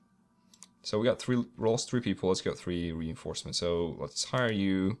fine. So we got lost 3 people. Let's get 3 reinforcements. So let's hire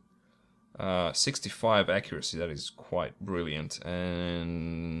you. 65 accuracy. That is quite brilliant.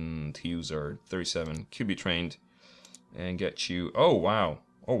 And user 37. QB trained. And get you. Oh wow.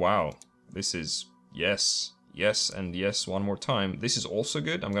 Oh wow. This is yes, and yes. One more time. This is also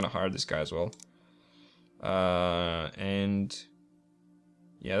good. I'm gonna hire this guy as well. And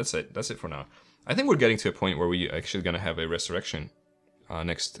yeah, that's it. That's it for now. I think we're getting to a point where we actually gonna have a resurrection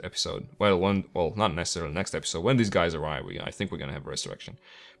next episode. Well, not necessarily next episode. When these guys arrive, I think we're gonna have a resurrection.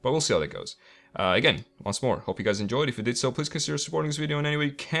 But we'll see how that goes. Again, once more, hope you guys enjoyed. If you did so, please consider supporting this video in any way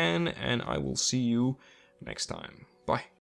you can, and I will see you next time. Bye.